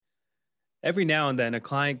Every now and then, a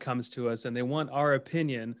client comes to us and they want our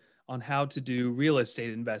opinion on how to do real estate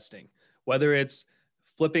investing, whether it's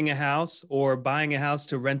flipping a house or buying a house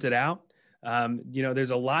to rent it out. There's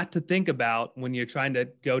a lot to think about when you're trying to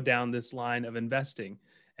go down this line of investing.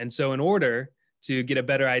 And so, in order to get a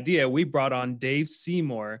better idea, we brought on Dave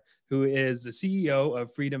Seymour, who is the CEO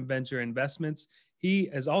of Freedom Venture Investments. He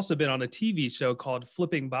has also been on a TV show called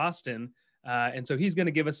Flipping Boston. And so he's going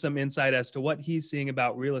to give us some insight as to what he's seeing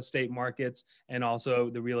about real estate markets and also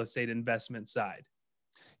the real estate investment side.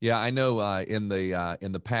 Yeah, I know in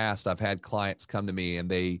the past, I've had clients come to me and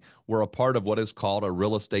they were a part of what is called a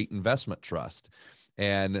real estate investment trust.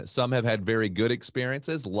 And some have had very good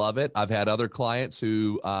experiences, love it. I've had other clients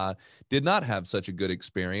who did not have such a good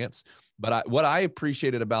experience. But what I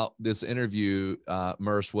appreciated about this interview,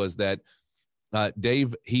 Merce, was that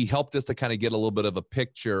Dave, he helped us to kind of get a little bit of a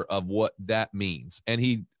picture of what that means.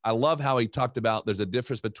 And I love how he talked about there's a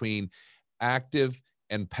difference between active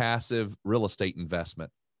and passive real estate investment.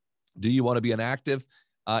 Do you want to be an active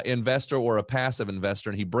investor or a passive investor?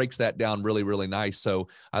 And he breaks that down really, really nice. So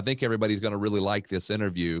I think everybody's going to really like this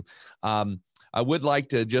interview. I would like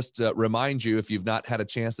to just remind you, if you've not had a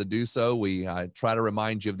chance to do so, we try to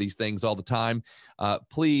remind you of these things all the time.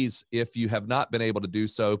 Please, if you have not been able to do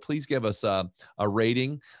so, please give us a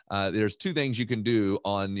rating. There's two things you can do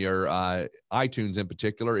on your iTunes in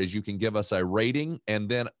particular, is you can give us a rating and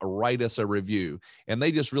then write us a review. And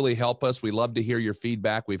they just really help us. We love to hear your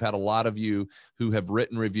feedback. We've had a lot of you who have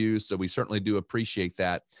written reviews, so we certainly do appreciate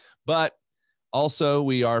that. But also,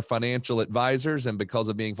 we are financial advisors, and because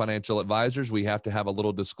of being financial advisors, we have to have a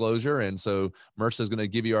little disclosure. And so Merce is going to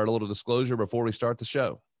give you our little disclosure before we start the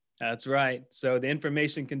show. That's right. So the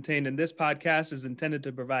information contained in this podcast is intended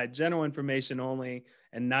to provide general information only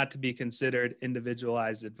and not to be considered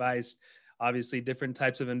individualized advice. Obviously, different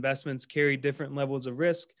types of investments carry different levels of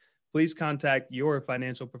risk. Please contact your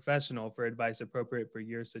financial professional for advice appropriate for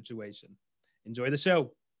your situation. Enjoy the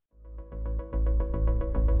show.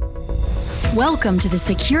 Welcome to the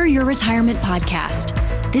Secure Your Retirement podcast.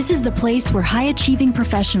 This is the place where high-achieving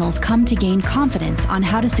professionals come to gain confidence on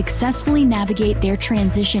how to successfully navigate their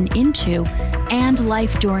transition into and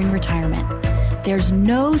life during retirement. There's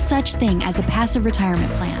no such thing as a passive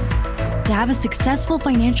retirement plan. To have a successful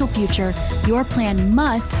financial future, your plan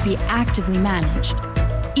must be actively managed.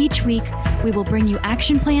 Each week, we will bring you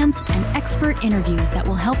action plans and expert interviews that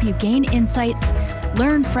will help you gain insights,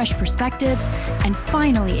 learn fresh perspectives, and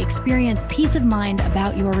finally experience peace of mind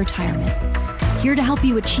about your retirement. Here to help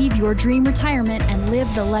you achieve your dream retirement and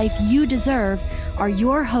live the life you deserve are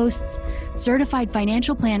your hosts, certified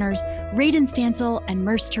financial planners, Radon Stancil and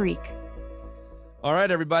Merce Tariq. All right,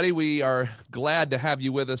 everybody, we are glad to have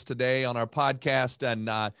you with us today on our podcast. And,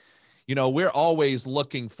 we're always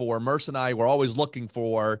looking for, Merce and I, we're always looking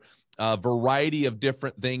for a variety of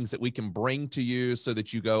different things that we can bring to you so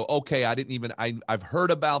that you go, okay, I've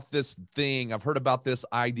heard about this thing. I've heard about this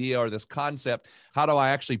idea or this concept. How do I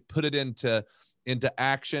actually put it into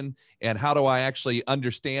action? And how do I actually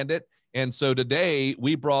understand it? And so today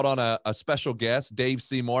we brought on a special guest, Dave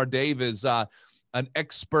Seymour. Dave is an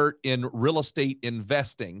expert in real estate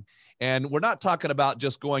investing. And we're not talking about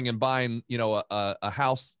just going and buying, a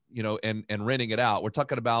house, and renting it out. We're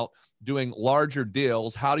talking about doing larger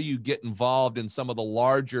deals. How do you get involved in some of the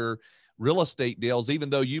larger real estate deals, even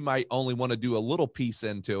though you might only want to do a little piece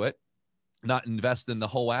into it, not invest in the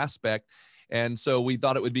whole aspect? And so we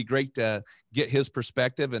thought it would be great to get his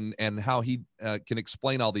perspective and how he can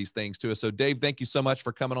explain all these things to us. So Dave, thank you so much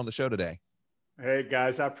for coming on the show today. Hey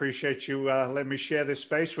guys, I appreciate you letting me share this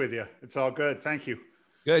space with you. It's all good. Thank you.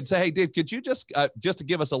 Good. So, hey, Dave, could you just to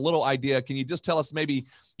give us a little idea, can you just tell us maybe,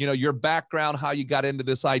 your background, how you got into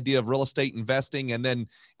this idea of real estate investing, and then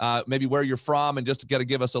maybe where you're from, and just to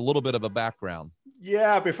give us a little bit of a background?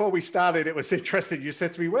 Yeah, before we started, it was interesting. You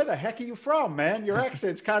said to me, where the heck are you from, man? Your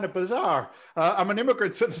accent's kind of bizarre. I'm an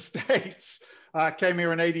immigrant to the States. Came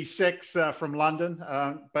here in 86 from London.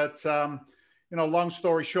 Long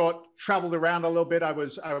story short, traveled around a little bit. I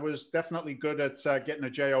was definitely good at getting a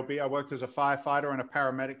job. I worked as a firefighter and a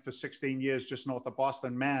paramedic for 16 years, just north of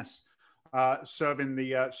Boston, Mass, serving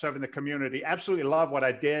the community. Absolutely love what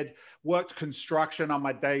I did. Worked construction on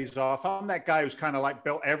my days off. I'm that guy who's kind of like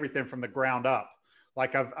built everything from the ground up.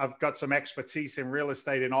 Like I've got some expertise in real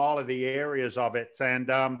estate in all of the areas of it. And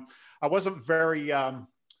I wasn't very,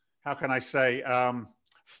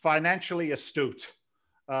 financially astute.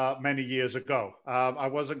 Many years ago. I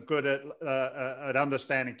wasn't good at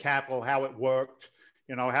understanding capital, how it worked,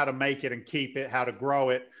 how to make it and keep it, how to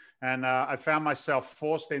grow it. And I found myself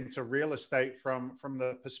forced into real estate from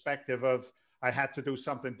the perspective of I had to do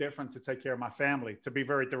something different to take care of my family, to be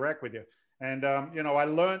very direct with you. And, I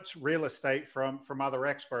learned real estate from other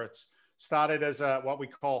experts. Started as what we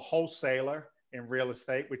call wholesaler in real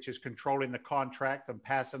estate, which is controlling the contract and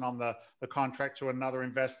passing on the contract to another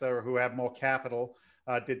investor who had more capital.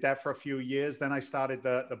 Did that for a few years. Then I started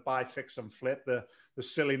the buy, fix, and flip, the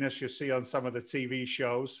silliness you see on some of the TV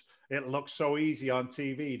shows. It looks so easy on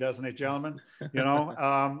TV, doesn't it, gentlemen?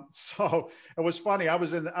 So it was funny. I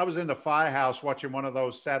was in the firehouse watching one of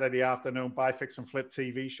those Saturday afternoon buy, fix, and flip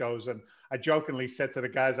TV shows, and I jokingly said to the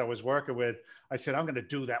guys I was working with, I said, I'm going to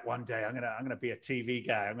do that one day. I'm going to be a TV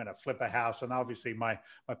guy. I'm going to flip a house. And obviously my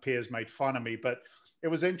peers made fun of me, but it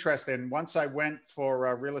was interesting. Once I went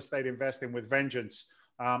for real estate investing with vengeance,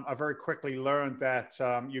 I very quickly learned that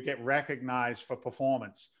you get recognized for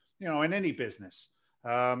performance, in any business.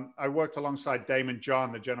 I worked alongside Damon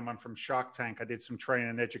John, the gentleman from Shark Tank. I did some training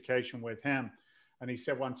and education with him. And he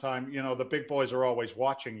said one time, the big boys are always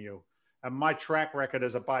watching you. And my track record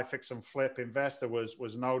as a buy, fix, and flip investor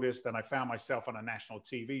was noticed. And I found myself on a national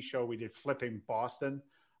TV show. We did Flipping Boston,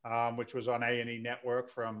 which was on A&E Network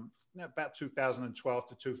from about 2012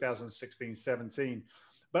 to 2016, 17.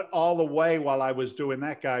 But all the way while I was doing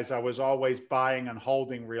that, guys, I was always buying and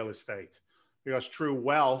holding real estate, because true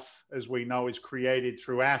wealth, as we know, is created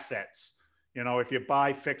through assets. If you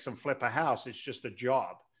buy, fix, and flip a house, it's just a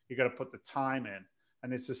job. You got to put the time in,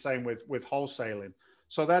 and it's the same with wholesaling.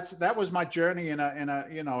 So that was my journey in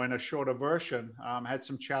a shorter version. Had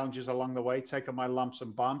some challenges along the way, taking my lumps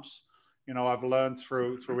and bumps. I've learned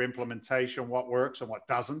through implementation what works and what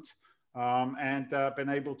doesn't, and been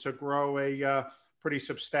able to grow a pretty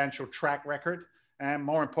substantial track record, and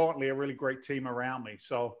more importantly, a really great team around me.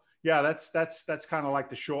 So yeah, that's kind of like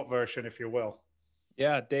the short version, if you will.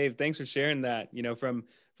 Yeah, Dave, thanks for sharing that. From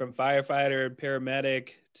firefighter, paramedic,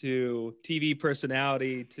 to TV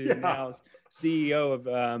personality, to now CEO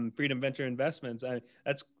of Freedom Venture Investments.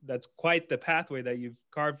 That's quite the pathway that you've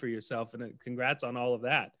carved for yourself, and congrats on all of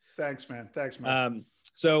that. Thanks, man. Thanks, man.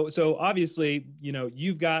 So obviously,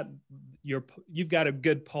 you've got a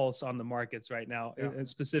good pulse on the markets right now, and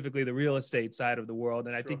specifically the real estate side of the world.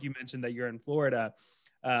 And I think you mentioned that you're in Florida.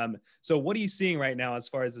 So what are you seeing right now as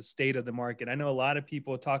far as the state of the market? I know a lot of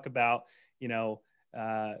people talk about,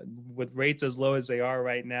 with rates as low as they are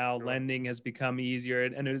right now, lending has become easier,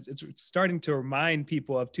 and it's starting to remind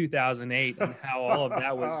people of 2008 and how all of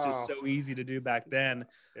that was just so easy to do back then.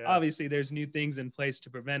 Yeah. Obviously, there's new things in place to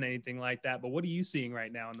prevent anything like that. But what are you seeing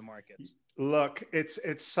right now in the markets? Look, it's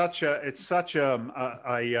such an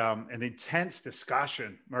intense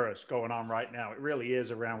discussion, Murris, going on right now. It really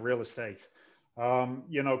is around real estate.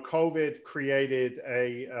 COVID created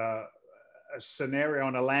a scenario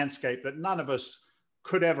and a landscape that none of us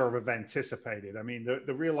could ever have anticipated. I mean,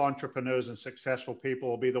 the real entrepreneurs and successful people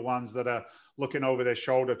will be the ones that are looking over their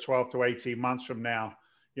shoulder 12 to 18 months from now,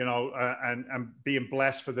 and being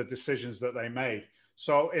blessed for the decisions that they made.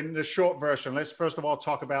 So in the short version, let's first of all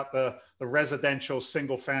talk about the residential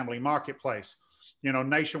single family marketplace.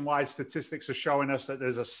 Nationwide statistics are showing us that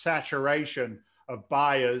there's a saturation of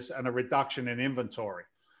buyers and a reduction in inventory.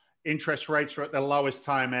 Interest rates are at the lowest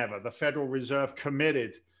time ever. The Federal Reserve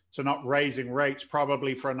committed to not raising rates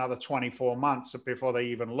probably for another 24 months before they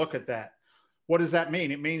even look at that. What does that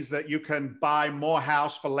mean? It means that you can buy more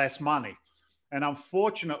house for less money. And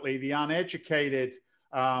unfortunately, the uneducated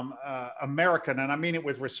American, and I mean it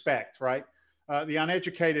with respect, right? The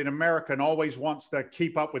uneducated American always wants to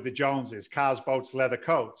keep up with the Joneses, cars, boats, leather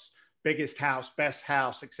coats, biggest house, best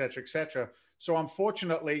house, et cetera, et cetera. So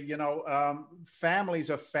unfortunately, families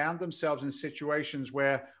have found themselves in situations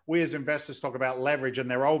where we as investors talk about leverage and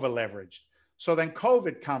they're over leveraged. So then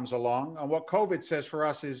COVID comes along, and what COVID says for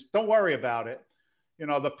us is, don't worry about it.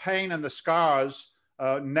 The pain and the scars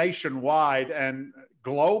nationwide and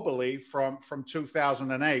globally from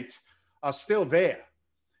 2008 are still there.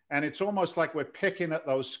 And it's almost like we're picking at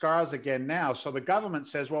those scars again now. So the government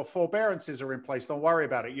says, well, forbearances are in place. Don't worry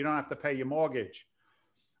about it. You don't have to pay your mortgage.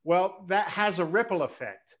 Well, that has a ripple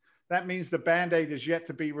effect. That means the Band-Aid is yet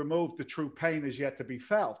to be removed. The true pain is yet to be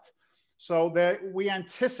felt. So we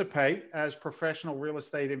anticipate, as professional real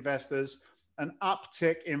estate investors, an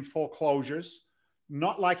uptick in foreclosures,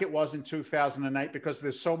 not like it was in 2008, because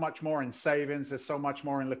there's so much more in savings. There's so much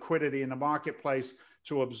more in liquidity in the marketplace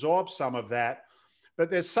to absorb some of that. But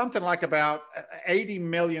there's something like about 80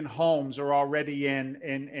 million homes are already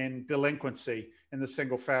in delinquency in the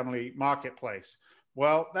single family marketplace.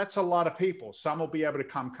 Well, that's a lot of people. Some will be able to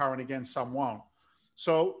come current again, some won't.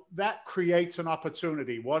 So that creates an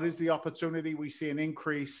opportunity. What is the opportunity? We see an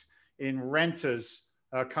increase in renters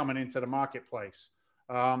coming into the marketplace.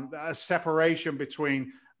 A separation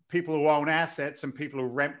between people who own assets and people who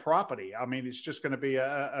rent property. I mean, it's just going to be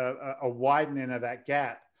a widening of that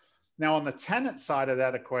gap. Now, on the tenant side of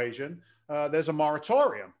that equation, there's a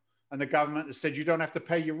moratorium, and the government has said you don't have to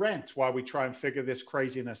pay your rent while we try and figure this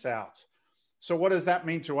craziness out. So what does that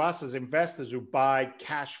mean to us as investors who buy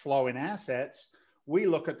cash flowing assets? We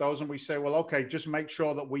look at those and we say, well, okay, just make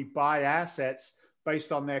sure that we buy assets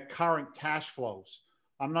based on their current cash flows.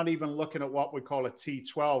 I'm not even looking at what we call a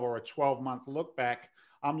T12 or a 12-month look back.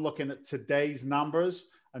 I'm looking at today's numbers,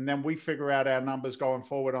 and then we figure out our numbers going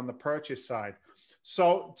forward on the purchase side.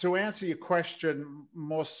 So to answer your question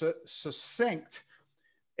more succinct,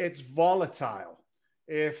 it's volatile.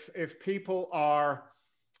 If people are,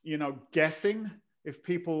 guessing, if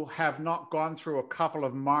people have not gone through a couple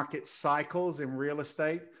of market cycles in real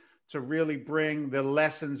estate to really bring the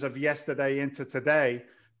lessons of yesterday into today,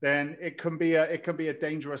 then it can be a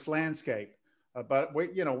dangerous landscape. But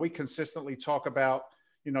we consistently talk about,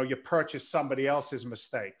 you purchase somebody else's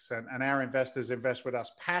mistakes, and our investors invest with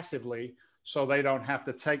us passively, so they don't have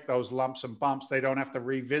to take those lumps and bumps. They don't have to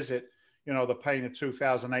revisit, the pain of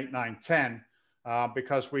 2008, 9, 10,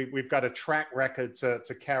 because we've got a track record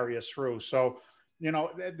to carry us through. So,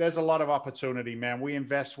 there's a lot of opportunity, man. We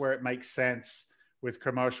invest where it makes sense with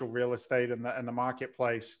commercial real estate and the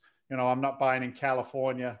marketplace. I'm not buying in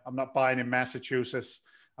California. I'm not buying in Massachusetts.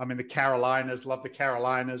 I'm in the Carolinas, love the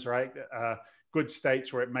Carolinas, right? Good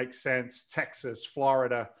states where it makes sense. Texas,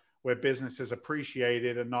 Florida, where business is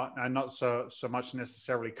appreciated and not so much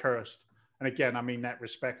necessarily cursed. And again, I mean that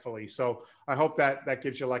respectfully. So I hope that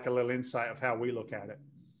gives you like a little insight of how we look at it.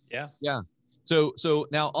 Yeah. Yeah. So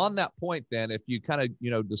now on that point, then, if you kind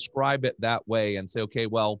of, describe it that way and say, okay,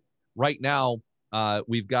 well, right now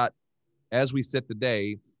we've got, as we sit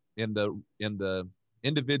today in the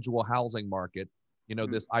individual housing market,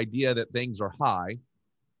 this idea that things are high.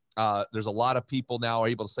 There's a lot of people now are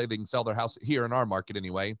able to say they can sell their house here in our market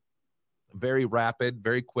anyway, very rapid,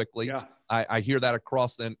 very quickly. Yeah. I hear that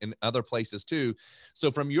across in other places too.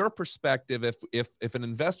 So from your perspective, if an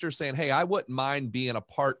investor is saying, hey, I wouldn't mind being a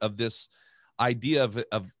part of this idea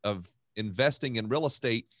of investing in real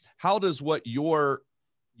estate, how does what your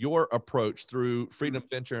approach through Freedom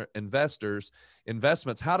Venture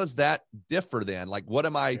Investments, how does that differ then? Like, what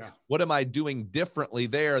am I doing differently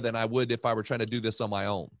there than I would if I were trying to do this on my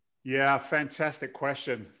own? Yeah, fantastic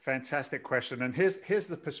question. And here's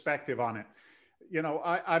the perspective on it.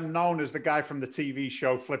 I'm known as the guy from the TV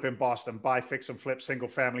show Flipping Boston, buy, fix, and flip single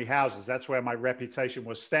family houses. That's where my reputation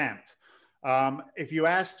was stamped. If you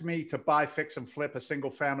asked me to buy, fix, and flip a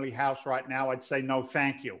single family house right now, I'd say no,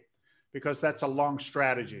 thank you, because that's a long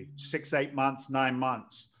strategy, 6, 8 months, 9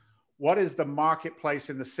 months. What is the marketplace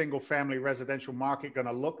in the single family residential market going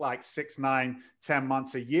to look like 6, 9, 10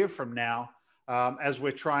 months, a year from now, as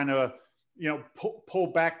we're trying to, pull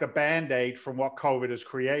back the Band-Aid from what COVID has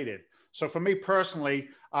created? So for me personally,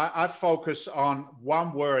 I focus on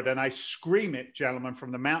one word, and I scream it, gentlemen,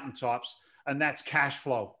 from the mountaintops, and that's cash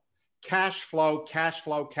flow. Cash flow, cash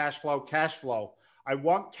flow, cash flow, cash flow. I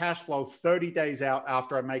want cash flow 30 days out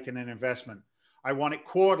after I'm making an investment. I want it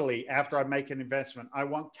quarterly after I make an investment. I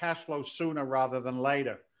want cash flow sooner rather than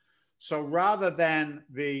later. So rather than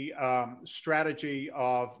the strategy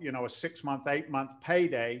of, a 6-month, 8-month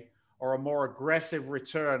payday, or a more aggressive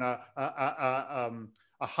return,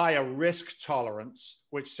 a higher risk tolerance,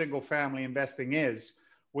 which single family investing is,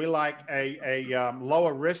 we like a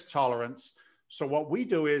lower risk tolerance. So what we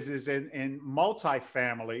do is in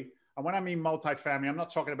multifamily, and when I mean multifamily, I'm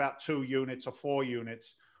not talking about 2 units or 4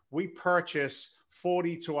 units. We purchase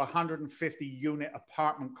 40 to 150 unit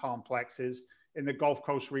apartment complexes in the Gulf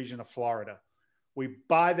Coast region of Florida. We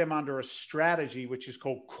buy them under a strategy which is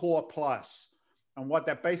called Core Plus. And what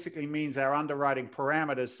that basically means, our underwriting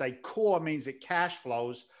parameters say core means it cash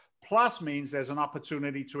flows, plus means there's an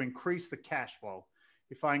opportunity to increase the cash flow.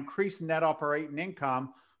 If I increase net operating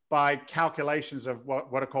income by calculations of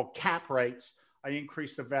what are called cap rates, I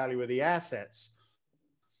increase the value of the assets.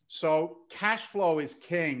 So cash flow is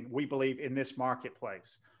king, we believe, in this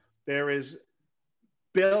marketplace. There is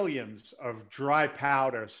billions of dry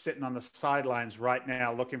powder sitting on the sidelines right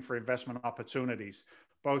now looking for investment opportunities,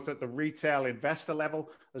 both at the retail investor level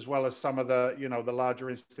as well as some of the, the larger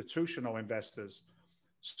institutional investors.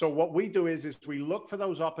 So what we do is we look for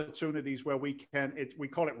those opportunities where we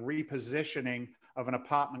call it repositioning of an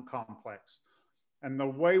apartment complex. And the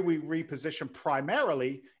way we reposition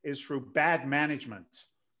primarily is through bad management.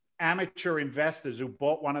 Amateur investors who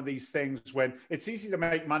bought one of these things when it's easy to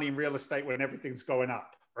make money in real estate when everything's going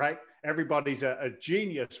up, right? Everybody's a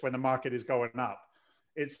genius when the market is going up.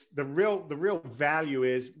 It's the real value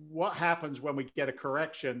is what happens when we get a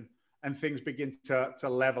correction and things begin to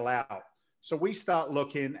level out. So we start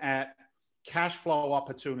looking at cash flow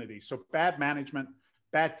opportunities. So bad management,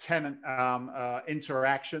 bad tenant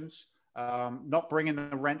interactions, not bringing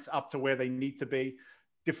the rents up to where they need to be,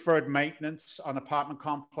 deferred maintenance on apartment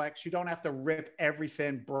complex. You don't have to rip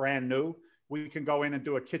everything brand new. We can go in and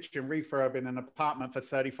do a kitchen refurb in an apartment for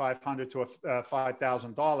 $3,500 to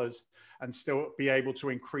 $5,000 and still be able to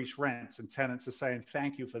increase rents. And tenants are saying,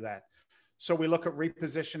 thank you for that. So we look at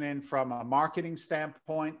repositioning from a marketing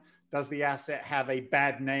standpoint. Does the asset have a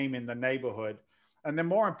bad name in the neighborhood? And then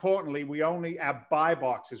more importantly, our buy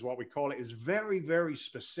box is what we call it, is very, very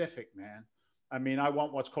specific, man. I mean, I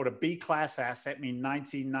want what's called a B-class asset, mean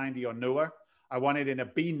 1990 or newer. I want it in a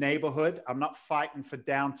B neighborhood. I'm not fighting for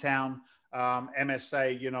downtown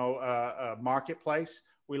MSA, marketplace.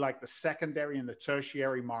 We like the secondary and the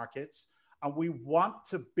tertiary markets. And we want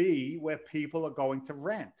to be where people are going to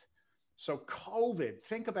rent. So COVID,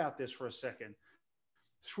 think about this for a second.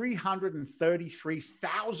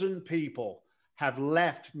 333,000 people have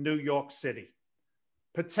left New York City,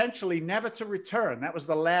 potentially never to return. That was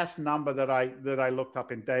the last number that I looked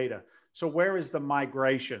up in data. So where is the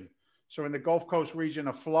migration? So in the Gulf Coast region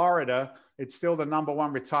of Florida, it's still the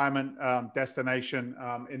 #1 retirement destination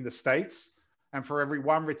in the States. And for every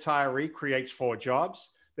one retiree creates 4 jobs.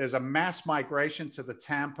 There's a mass migration to the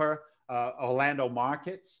Tampa, Orlando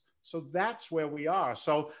markets. So that's where we are.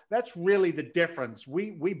 So that's really the difference.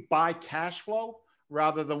 We buy cash flow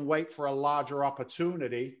rather than wait for a larger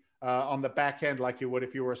opportunity on the back end like you would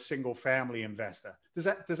if you were a single family investor.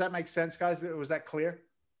 Does that make sense, guys? Was that clear?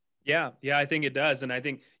 Yeah, I think it does. And I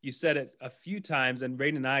think you said it a few times, and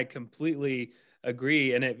Braden and I completely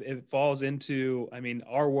agree. And it falls into, I mean,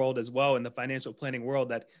 our world as well, in the financial planning world,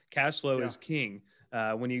 that cash flow is king.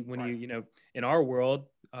 When you in our world,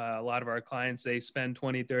 a lot of our clients, they spend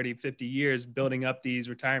 20, 30, 50 years building up these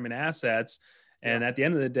retirement assets. And at the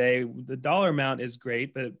end of the day, the dollar amount is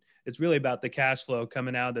great, but it's really about the cash flow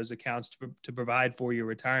coming out of those accounts to provide for your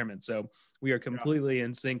retirement. So we are completely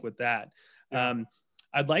in sync with that.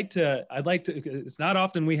 I'd like to, it's not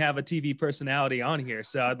often we have a TV personality on here.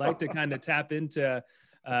 So I'd like to kind of tap into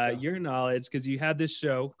your knowledge, because you had this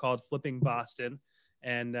show called Flipping Boston.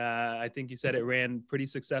 And I think you said it ran pretty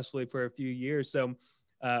successfully for a few years. So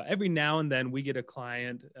every now and then we get a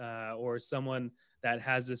client or someone that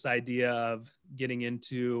has this idea of getting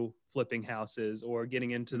into flipping houses or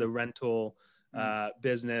getting into the rental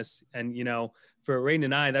business. And, for Braden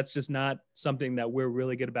and I, that's just not something that we're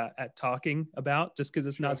really good at talking about, just because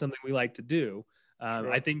it's not something we like to do.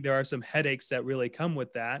 I think there are some headaches that really come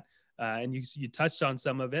with that. And you touched on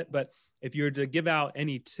some of it, but if you were to give out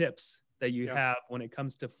any tips that you have when it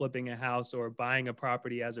comes to flipping a house or buying a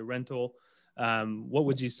property as a rental, what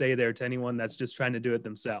would you say there to anyone that's just trying to do it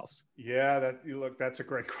themselves? Yeah, that's a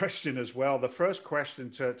great question as well. The first question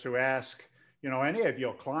to ask, any of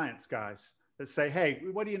your clients, guys, that say, hey,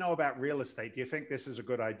 what do you know about real estate? Do you think this is a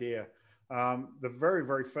good idea? The very,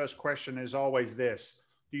 very first question is always this: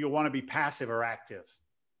 do you want to be passive or active?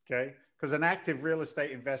 Okay. Because an active real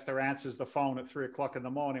estate investor answers the phone at 3:00 in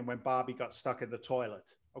the morning when Barbie got stuck in the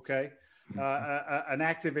toilet. Okay. An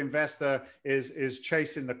active investor is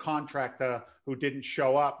chasing the contractor who didn't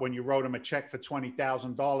show up when you wrote him a check for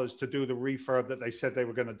 $20,000 to do the refurb that they said they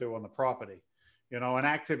were going to do on the property. An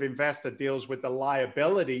active investor deals with the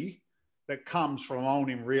liability that comes from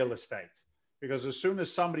owning real estate, because as soon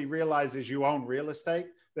as somebody realizes you own real estate,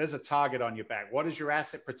 there's a target on your back. What does your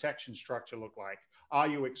asset protection structure look like? Are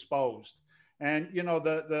you exposed? And,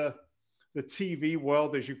 the TV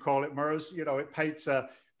world, as you call it, Murs, it paints a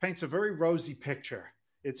very rosy picture.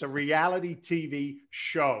 It's a reality TV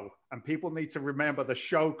show, and people need to remember the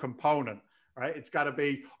show component, right? It's got to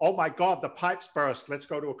be, oh my God, the pipes burst. Let's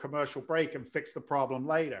go to a commercial break and fix the problem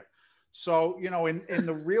later. So, in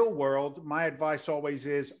the real world, my advice always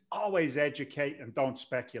is always educate and don't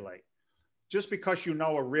speculate. Just because you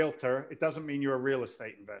know a realtor, it doesn't mean you're a real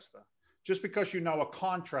estate investor. Just because you know a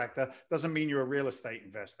contractor doesn't mean you're a real estate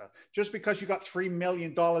investor. Just because you got $3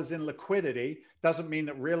 million in liquidity doesn't mean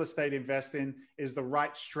that real estate investing is the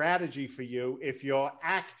right strategy for you if you're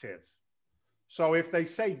active. So if they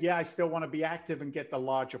say, yeah, I still want to be active and get the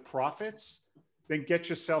larger profits, then get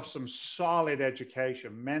yourself some solid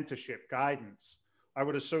education, mentorship, guidance. I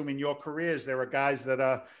would assume in your careers, there are guys that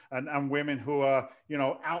are, and women who are,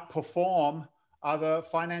 outperform other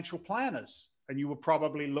financial planners. And you would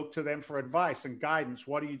probably look to them for advice and guidance.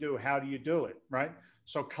 What do you do? How do you do it? Right?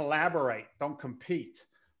 So collaborate, don't compete.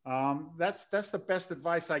 That's the best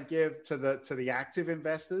advice I give to the active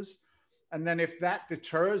investors. And then if that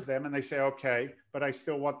deters them and they say, okay, but I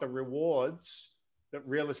still want the rewards that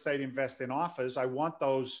real estate investing offers, I want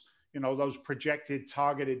those, those projected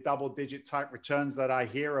targeted double-digit type returns that I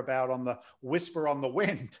hear about on the whisper on the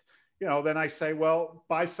wind, then I say, well,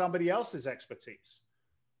 buy somebody else's expertise.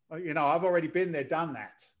 I've already been there, done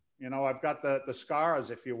that. I've got the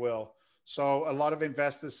scars, if you will. So a lot of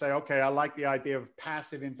investors say, okay, I like the idea of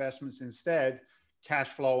passive investments instead, cash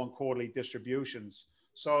flow and quarterly distributions.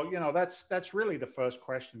 So, that's really the first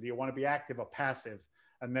question. Do you want to be active or passive?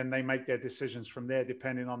 And then they make their decisions from there,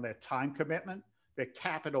 depending on their time commitment, their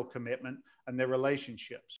capital commitment, and their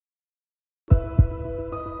relationships.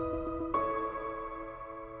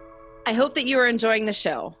 I hope that you are enjoying the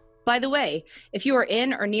show. By the way, if you are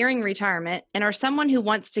in or nearing retirement and are someone who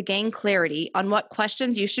wants to gain clarity on what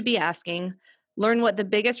questions you should be asking, learn what the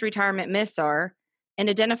biggest retirement myths are, and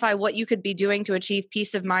identify what you could be doing to achieve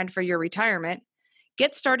peace of mind for your retirement,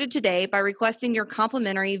 get started today by requesting your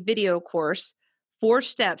complimentary video course, 4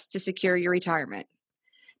 Steps to Secure Your Retirement.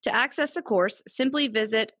 To access the course, simply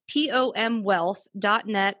visit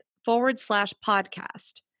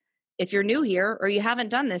pomwealth.net/podcast. If you're new here or you haven't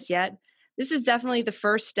done this yet, this is definitely the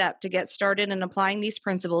first step to get started in applying these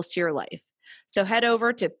principles to your life. So head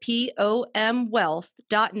over to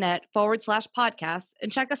pomwealth.net/podcast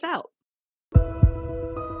and check us out.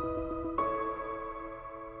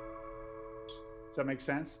 Does that make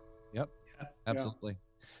sense? Yep, absolutely.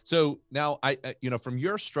 So now from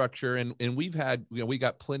your structure, and we've had, we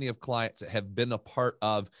got plenty of clients that have been a part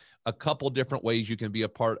of a couple different ways you can be a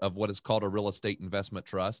part of what is called a real estate investment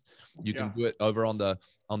trust. You can do it over on the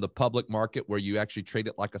public market where you actually trade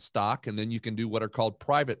it like a stock. And then you can do what are called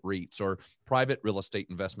private REITs or private real estate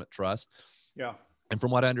investment trusts. Yeah. And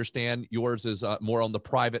from what I understand, yours is more on the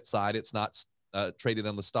private side. It's not traded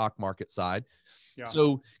on the stock market side. Yeah.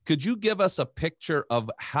 So could you give us a picture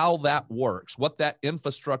of how that works, what that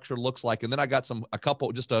infrastructure looks like? And then I got a couple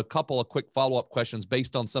of quick follow-up questions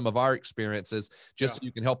based on some of our experiences, just so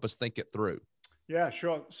you can help us think it through. Yeah,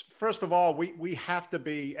 sure. First of all, we have to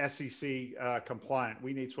be SEC compliant.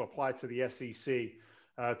 We need to apply to the SEC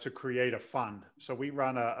to create a fund. So we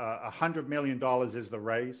run $100 million is the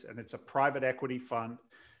raise, and it's a private equity fund.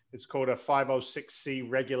 It's called a 506C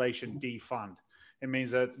Regulation D fund. It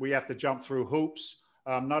means that we have to jump through hoops,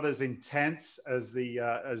 not as intense as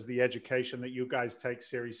the education that you guys take,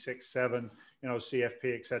 Series 6, 7,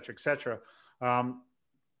 CFP, et cetera, et cetera.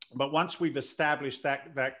 But once we've established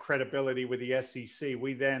that credibility with the SEC,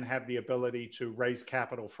 we then have the ability to raise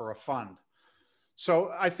capital for a fund.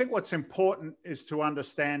 So I think what's important is to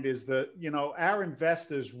understand is that, our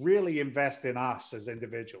investors really invest in us as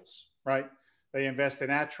individuals, right? They invest in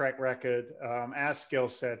our track record, our skill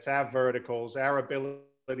sets, our verticals, our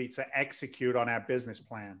ability to execute on our business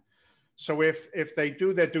plan. So if they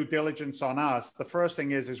do their due diligence on us, the first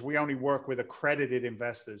thing is we only work with accredited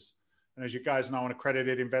investors. And as you guys know, an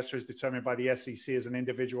accredited investor is determined by the SEC as an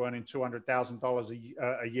individual earning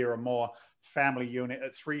 $200,000 a year or more, family unit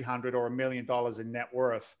at $300,000 or $1 million in net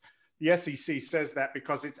worth. The SEC says that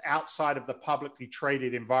because it's outside of the publicly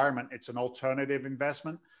traded environment. It's an alternative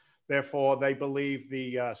investment. Therefore, they believe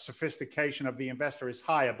the sophistication of the investor is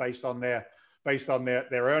higher based on their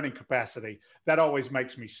earning capacity. That always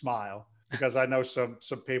makes me smile because I know some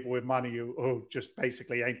people with money who just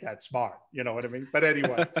basically ain't that smart. You know what I mean? But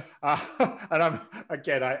anyway, and I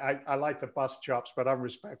like to bust chops, but I'm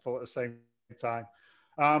respectful at the same time.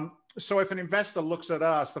 So if an investor looks at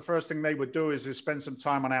us, the first thing they would do is spend some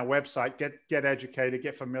time on our website, get educated,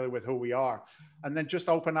 get familiar with who we are, and then just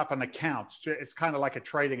open up an account. It's kind of like a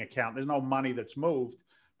trading account. There's no money that's moved,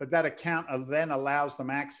 but that account then allows them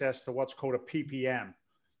access to what's called a PPM.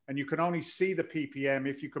 And you can only see the PPM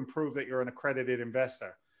if you can prove that you're an accredited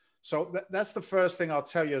investor. So that's the first thing I'll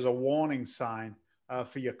tell you as a warning sign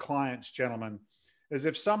for your clients, gentlemen, is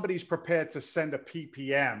if somebody's prepared to send a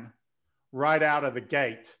PPM right out of the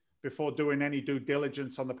gate before doing any due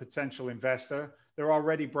diligence on the potential investor, they're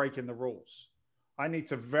already breaking the rules. I need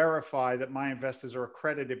to verify that my investors are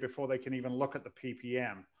accredited before they can even look at the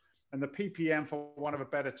PPM. And the PPM, for want of a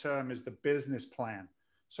better term, is the business plan.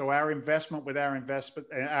 So our investment with our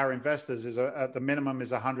investors is at the minimum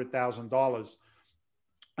is $100,000.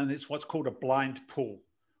 And it's what's called a blind pool.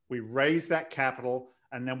 We raise that capital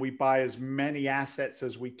and then we buy as many assets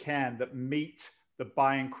as we can that meet the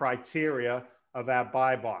buying criteria of our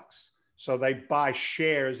buy box. So they buy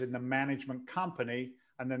shares in the management company,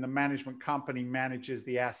 and then the management company manages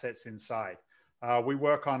the assets inside. We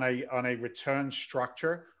work on a return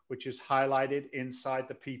structure, which is highlighted inside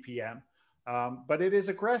the PPM, but it is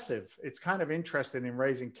aggressive. It's kind of interesting in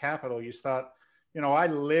raising capital. You start, I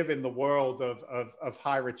live in the world of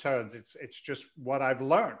high returns. It's just what I've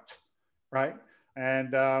learned, right?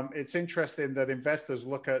 And it's interesting that investors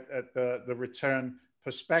look at the return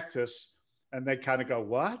prospectus, and they kind of go,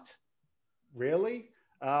 what? Really?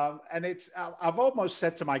 And I've almost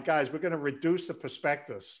said to my guys, we're going to reduce the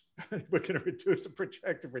prospectus. We're going to reduce the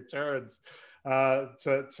projected returns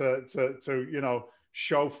to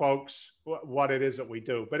show folks what it is that we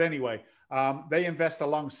do. But anyway, they invest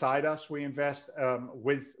alongside us. We invest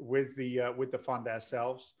with the fund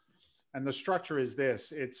ourselves. And the structure is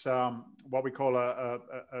this. It's what we call a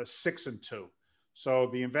 6 and 2. So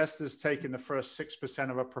the investors take in the first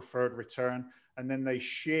 6% of a preferred return, and then they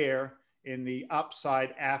share in the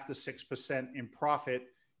upside after 6% in profit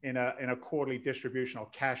in a quarterly distribution or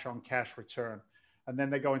cash on cash return. And then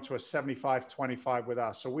they go into a 75-25 with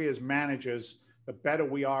us. So we as managers, the better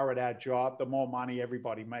we are at our job, the more money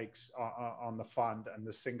everybody makes on the fund and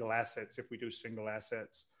the single assets, if we do single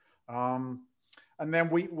assets. And then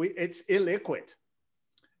it's illiquid.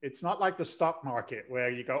 It's not like the stock market where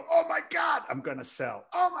you go, oh my God, I'm going to sell.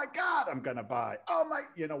 Oh my God, I'm going to buy.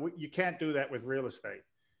 You can't do that with real estate.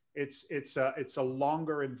 It's a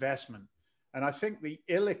longer investment. And I think the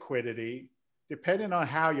illiquidity, depending on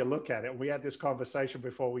how you look at it, we had this conversation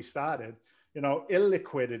before we started,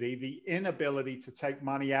 illiquidity, the inability to take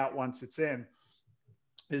money out once it's in,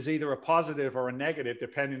 is either a positive or a negative,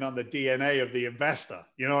 depending on the DNA of the investor.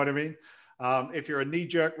 You know what I mean? If you're a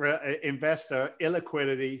knee-jerk investor,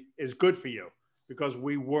 illiquidity is good for you because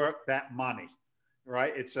we work that money,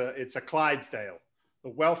 right? It's a Clydesdale. The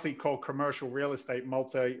wealthy call commercial real estate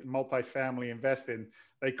multifamily investing.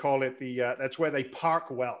 They call it that's where they park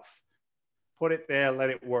wealth. Put it there, let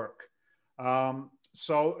it work.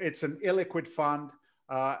 So it's an illiquid fund.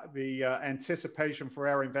 The anticipation for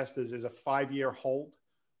our investors is a 5-year hold.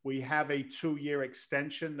 We have a 2-year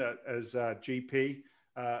extension as GP.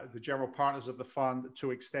 The general partners of the fund to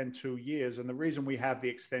extend 2 years. And the reason we have the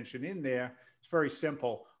extension in there is very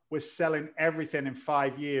simple. We're selling everything in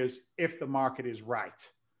 5 years if the market is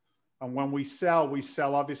right. And when we sell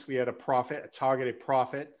obviously at a profit, a targeted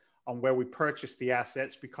profit on where we purchase the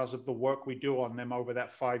assets because of the work we do on them over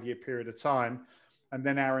that 5-year period of time. And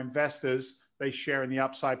then our investors, they share in the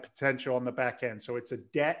upside potential on the back end. So it's a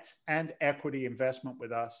debt and equity investment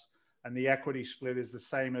with us. And the equity split is the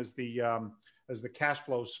same as the cash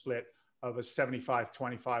flow split of a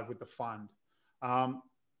 75-25 with the fund.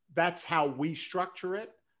 That's how we structure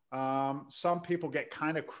it. Some people get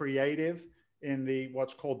kind of creative in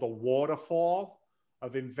what's called the waterfall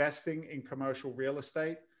of investing in commercial real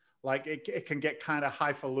estate. Like it can get kind of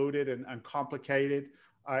highfalutin and complicated.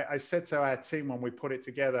 I said to our team when we put it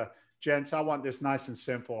together, gents, I want this nice and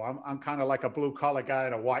simple. I'm kind of like a blue collar guy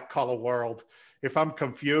in a white collar world. If I'm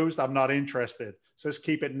confused, I'm not interested. So let's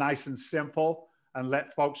keep it nice and simple and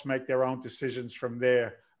let folks make their own decisions from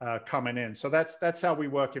there coming in. So that's how we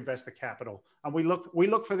work investor capital. And we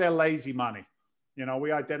look for their lazy money.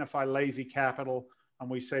 We identify lazy capital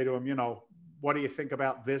and we say to them, what do you think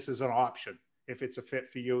about this as an option? If it's a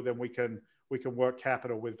fit for you, then we can work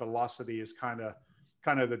capital with velocity is kind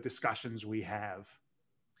of the discussions we have.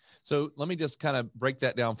 So let me just kind of break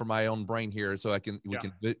that down for my own brain here so we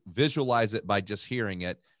can visualize it by just hearing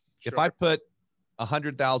it. Sure. If I put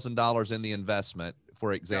 $100,000 in the investment,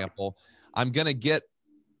 for example, I'm going to get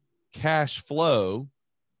cash flow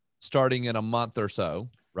starting in a month or so,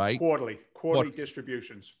 right? Quarterly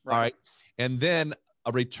distributions. Right. All right. And then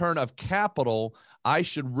a return of capital, I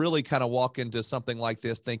should really kind of walk into something like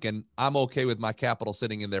this thinking I'm okay with my capital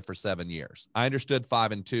sitting in there for 7 years. I understood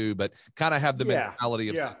 5 and 2, but kind of have the mentality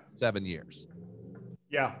of 7 years.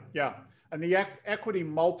 Yeah. Yeah. And the equity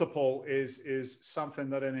multiple is something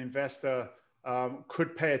that an investor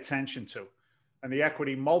could pay attention to. And the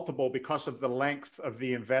equity multiple, because of the length of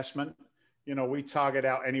the investment, we target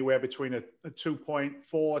out anywhere between a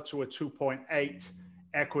 2.4 to a 2.8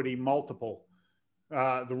 equity multiple.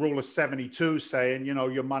 The rule of 72 saying,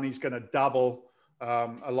 your money's going to double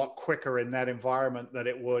a lot quicker in that environment than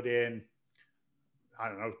it would in, I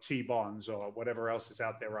don't know, T-bonds or whatever else is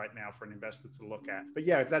out there right now for an investor to look at. But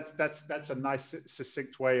yeah, that's a nice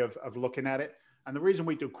succinct way of looking at it. And the reason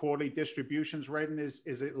we do quarterly distributions, Radon,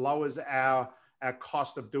 is it lowers our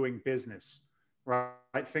cost of doing business, right?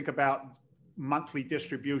 Think about monthly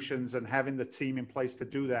distributions and having the team in place to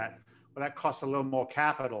do that. Well, that costs a little more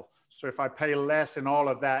capital. So if I pay less in all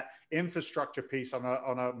of that infrastructure piece on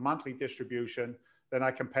a monthly distribution, then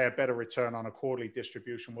I can pay a better return on a quarterly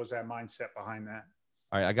distribution. Was our mindset behind that?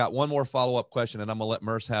 All right. I got one more follow-up question and I'm going to let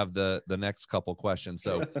Merce have the next couple questions.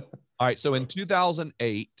 So, all right. So in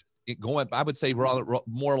 2008, I would say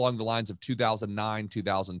more along the lines of 2009,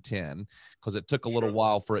 2010, because it took a little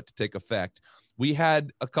while for it to take effect. We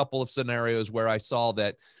had a couple of scenarios where I saw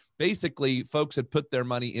that basically folks had put their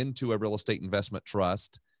money into a real estate investment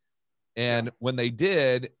trust. And when they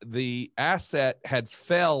did, the asset had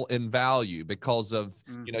fell in value because of,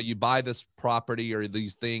 you buy this property or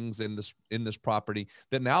these things in this property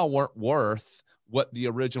that now weren't worth what the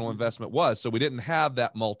original investment was. So we didn't have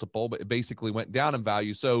that multiple, but it basically went down in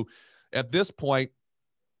value. So at this point,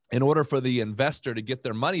 in order for the investor to get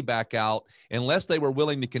their money back out, unless they were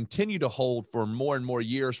willing to continue to hold for more and more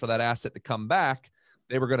years for that asset to come back,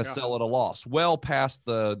 they were going to sell at a loss, well past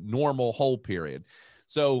the normal hold period.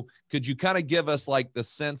 So could you kind of give us like the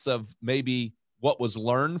sense of maybe what was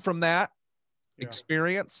learned from that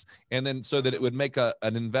experience? And then so that it would make an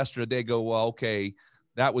investor today go, well, okay,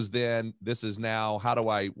 that was then, this is now, how do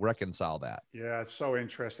I reconcile that? Yeah, it's so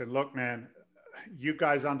interesting. Look, man, you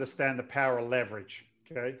guys understand the power of leverage,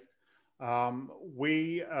 okay?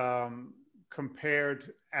 We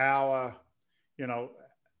compared our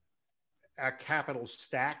capital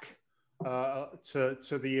stack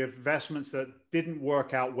to the investments that didn't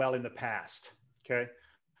work out well in the past. Okay.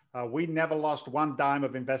 We never lost one dime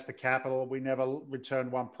of investor capital. We never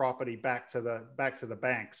returned one property back to the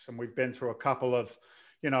banks. And we've been through a couple of,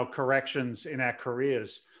 corrections in our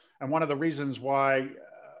careers. And one of the reasons why,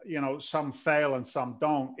 some fail and some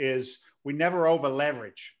don't is we never over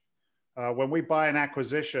leverage. When we buy an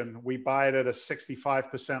acquisition, we buy it at a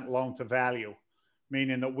 65% loan to value,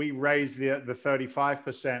 meaning that we raise the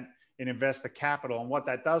 35% in investor capital. And what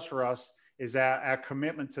that does for us is our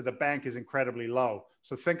commitment to the bank is incredibly low.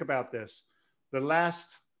 So think about this. The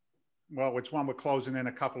last, which one we're closing in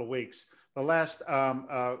a couple of weeks, the last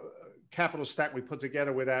capital stack we put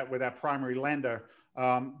together with our primary lender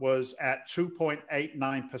was at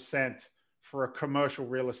 2.89% for a commercial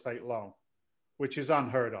real estate loan, which is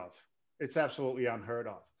unheard of. It's absolutely unheard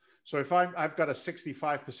of. So if I've got a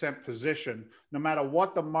 65% position, no matter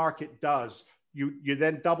what the market does, you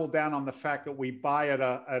then double down on the fact that we buy at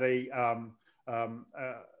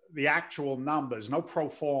the actual numbers, no pro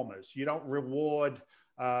formas. You don't reward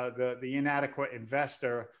the inadequate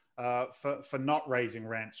investor for not raising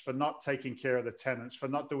rents, for not taking care of the tenants, for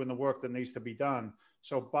not doing the work that needs to be done.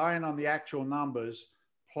 So buying on the actual numbers,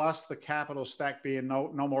 plus the capital stack being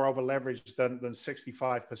no more over leveraged than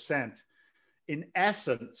 65%. In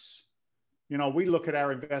essence, we look at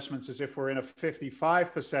our investments as if we're in a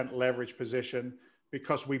 55% leverage position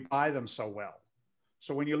because we buy them so well.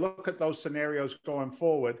 So when you look at those scenarios going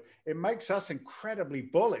forward, it makes us incredibly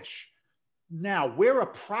bullish. Now, we're a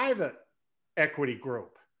private equity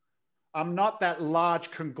group. I'm not that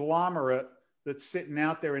large conglomerate that's sitting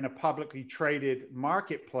out there in a publicly traded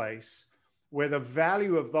marketplace where the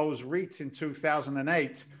value of those REITs in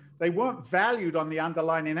 2008, they weren't valued on the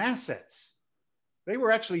underlying assets. They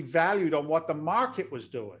were actually valued on what the market was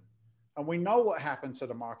doing. And we know what happened to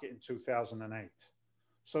the market in 2008.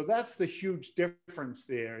 So that's the huge difference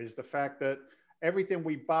there, is the fact that everything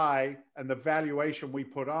we buy and the valuation we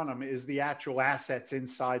put on them is the actual assets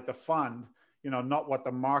inside the fund, not what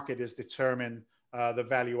the market is determining the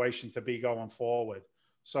valuation to be going forward.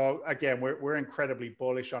 So again, we're incredibly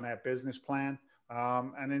bullish on our business plan.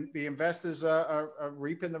 And the investors are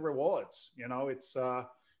reaping the rewards. It's a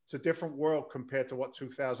different world compared to what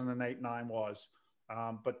 2008-9 was.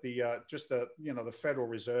 But the Federal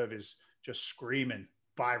Reserve is just screaming,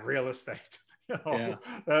 buy real estate. I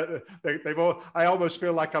almost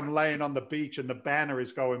feel like I'm laying on the beach and the banner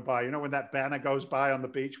is going by. When that banner goes by on the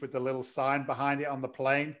beach with the little sign behind it on the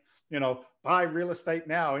plane, buy real estate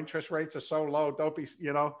now. Interest rates are so low. Don't be,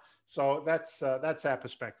 So that's our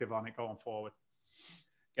perspective on it going forward.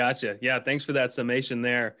 Gotcha. Yeah. Thanks for that summation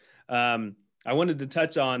there. I wanted to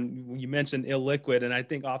touch on, you mentioned illiquid, and I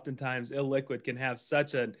think oftentimes illiquid can have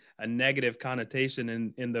such a negative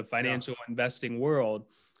connotation in the financial investing world.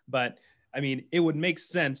 But I mean, it would make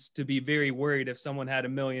sense to be very worried if someone had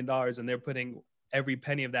 $1 million and they're putting every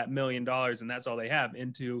penny of that $1 million and that's all they have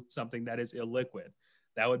into something that is illiquid.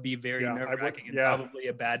 That would be very nerve-wracking and probably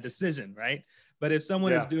a bad decision, right? But if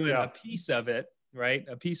someone is doing a piece of it, right?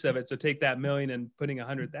 A piece of it. So take that $1 million and putting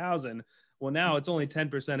 100,000. Well, now it's only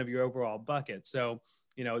 10% of your overall bucket. So,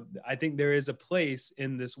 I think there is a place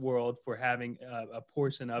in this world for having a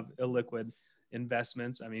portion of illiquid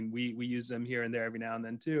investments. I mean, we use them here and there every now and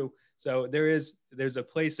then too. So there's a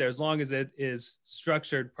place there as long as it is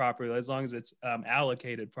structured properly, as long as it's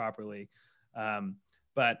allocated properly.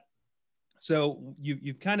 But so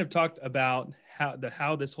you've kind of talked about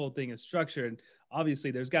how this whole thing is structured.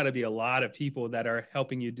 Obviously, there's got to be a lot of people that are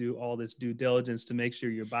helping you do all this due diligence to make sure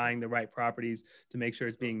you're buying the right properties, to make sure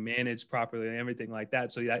it's being managed properly and everything like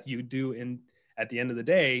that, so that you do, at the end of the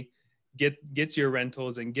day, get your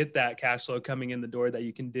rentals and get that cash flow coming in the door that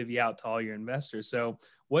you can divvy out to all your investors. So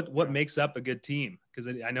what makes up a good team? Because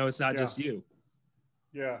I know it's not just you.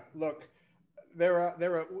 Yeah, look, there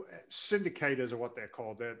are syndicators are what they're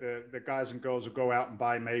called. They're the guys and girls who go out and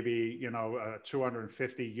buy maybe, you know, a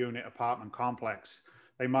 250 unit apartment complex.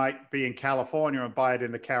 They might be in California and buy it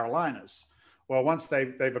in the Carolinas. Well, once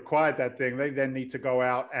they've acquired that thing, they then need to go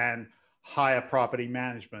out and hire property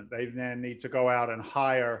management. They then need to go out and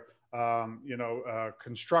hire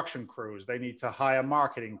construction crews. They need to hire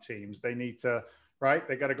marketing teams. They need to, right?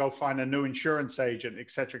 They got to go find a new insurance agent, et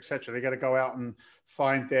cetera, et cetera. They got to go out and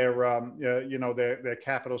find their, their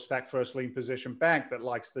capital stack first lien position bank that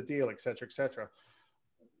likes the deal, et cetera, et cetera.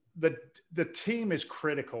 The team is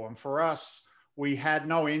critical. And for us, we had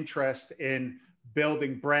no interest in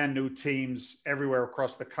building brand new teams everywhere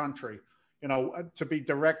across the country. You know, to be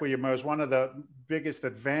direct with you, Mers, one of the biggest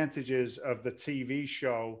advantages of the TV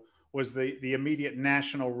show was the immediate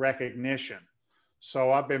national recognition.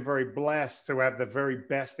 So I've been very blessed to have the very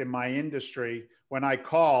best in my industry. When I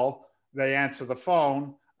call, they answer the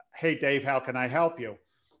phone. Hey, Dave, how can I help you?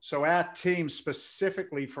 So our team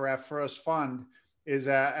specifically for our first fund is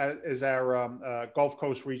our Gulf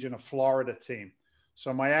Coast region of Florida team.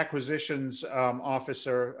 So my acquisitions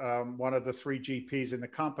officer, one of the 3 GPs in the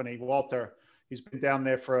company, Walter, he's been down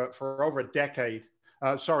there for over a decade.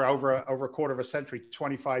 Over a quarter of a century,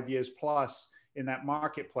 25 years plus in that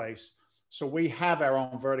marketplace. So we have our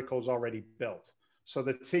own verticals already built. So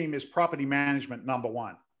the team is property management, number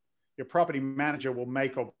one. Your property manager will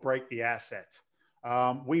make or break the asset.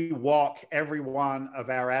 We walk every one of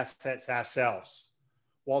our assets ourselves.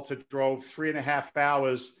 Walter drove 3.5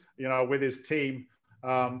 hours, with his team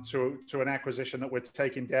to an acquisition that we're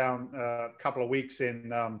taking down a couple of weeks in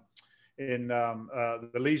the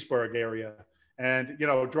Leesburg area. And,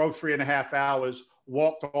 drove 3.5 hours,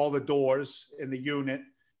 walked all the doors in the unit,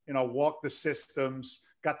 walked the systems,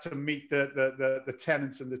 got to meet the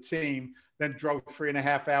tenants and the team, then drove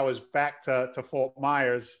 3.5 hours back to Fort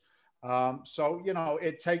Myers. So,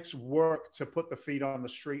 it takes work to put the feet on the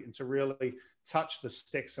street and to really touch the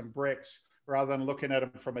sticks and bricks rather than looking at them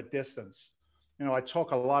from a distance. I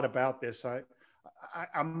talk a lot about this.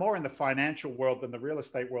 I'm more in the financial world than the real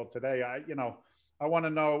estate world today. I want to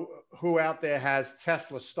know who out there has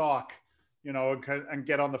Tesla stock, and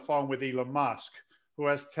get on the phone with Elon Musk, who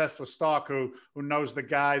has Tesla stock, who knows the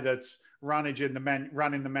guy that's running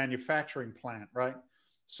the manufacturing plant, right?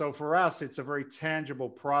 So for us, it's a very tangible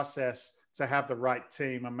process to have the right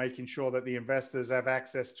team and making sure that the investors have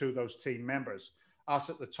access to those team members.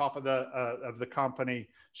 Us at the top of the company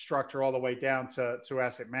structure all the way down to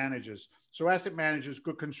asset managers. So asset managers,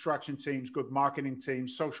 good construction teams, good marketing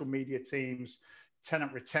teams, social media teams,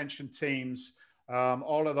 tenant retention teams,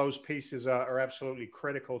 all of those pieces are absolutely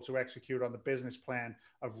critical to execute on the business plan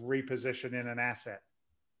of repositioning an asset.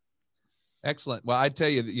 Excellent. Well, I tell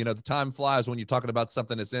you, the time flies when you're talking about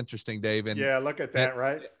something that's interesting, Dave. And yeah, look at that,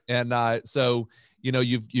 right? And so,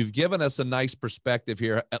 you've given us a nice perspective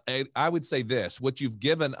here. I would say this: what you've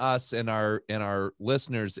given us and our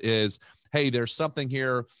listeners is, hey, there's something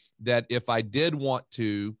here that if I did want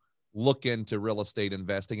to look into real estate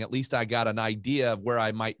investing, at least I got an idea of where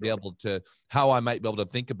I might be able to, how I might be able to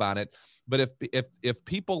think about it. But if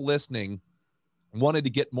people listening wanted to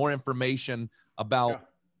get more information about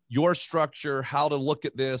your structure, how to look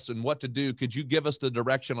at this and what to do, could you give us the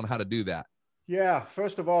direction on how to do that? Yeah.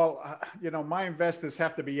 First of all, my investors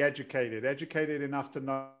have to be educated enough to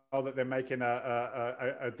know that they're making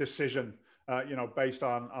a decision, based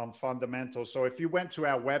on fundamentals. So if you went to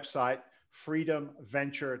our website,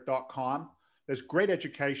 freedomventure.com, there's great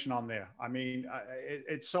education on there. I mean,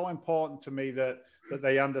 it's so important to me that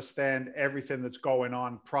they understand everything that's going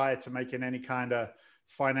on prior to making any kind of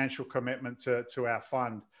financial commitment to our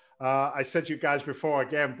fund. I said to you guys before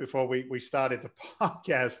we started the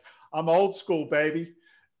podcast, I'm old school, baby.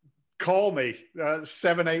 Call me,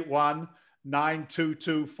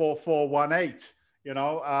 781-922-4418.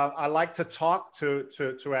 I like to talk to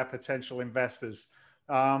our potential investors.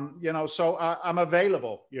 So I'm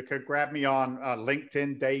available. You could grab me on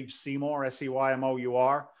LinkedIn, Dave Seymour,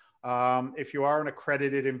 Seymour. If you are an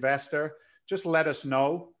accredited investor, just let us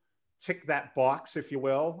know. Tick that box, if you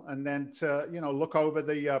will, and then to look over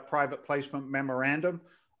the private placement memorandum.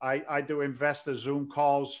 I do investor Zoom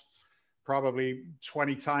calls probably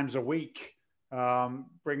 20 times a week,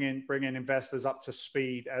 bringing investors up to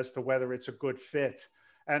speed as to whether it's a good fit.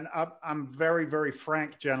 And I'm very, very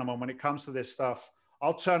frank, gentlemen, when it comes to this stuff.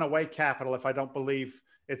 I'll turn away capital if I don't believe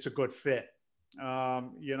it's a good fit.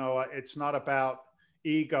 It's not about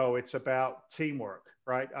ego, it's about teamwork.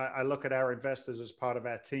 Right. I look at our investors as part of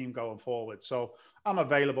our team going forward. So I'm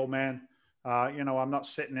available, man. I'm not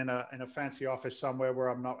sitting in a fancy office somewhere where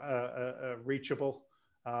I'm not reachable.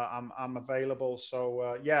 I'm available.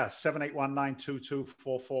 So yeah,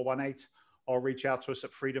 7819224418, or reach out to us at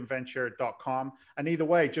freedomventure.com. And either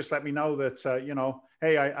way, just let me know that,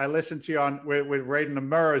 hey, I listened to you on with Radin and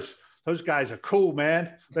Murs. Those guys are cool,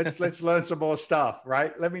 man. Let's learn some more stuff,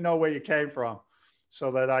 right? Let me know where you came from so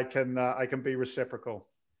that I can be reciprocal.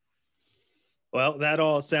 Well, that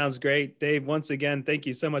all sounds great. Dave, once again, thank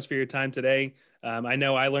you so much for your time today. I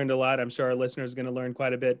know I learned a lot. I'm sure our listeners are going to learn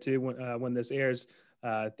quite a bit too when this airs.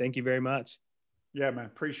 Thank you very much. Yeah, man.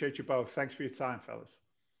 Appreciate you both. Thanks for your time, fellas.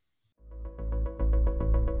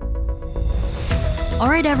 All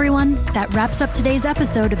right, everyone. That wraps up today's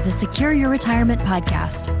episode of the Secure Your Retirement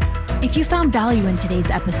podcast. If you found value in today's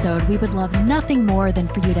episode, we would love nothing more than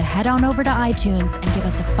for you to head on over to iTunes and give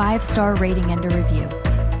us a 5-star rating and a review.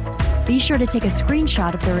 Be sure to take a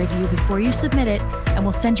screenshot of the review before you submit it, and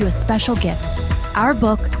we'll send you a special gift, our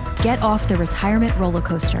book, Get Off the Retirement Roller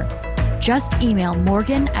Coaster. Just email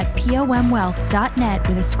morgan@pomwealth.net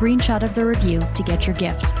with a screenshot of the review to get your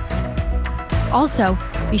gift. Also,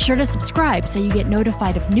 be sure to subscribe so you get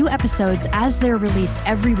notified of new episodes as they're released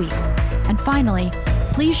every week. And finally,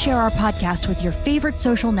 please share our podcast with your favorite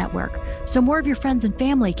social network so more of your friends and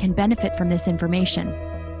family can benefit from this information.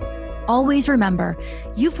 Always remember,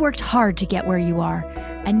 you've worked hard to get where you are,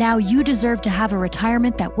 and now you deserve to have a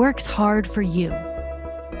retirement that works hard for you.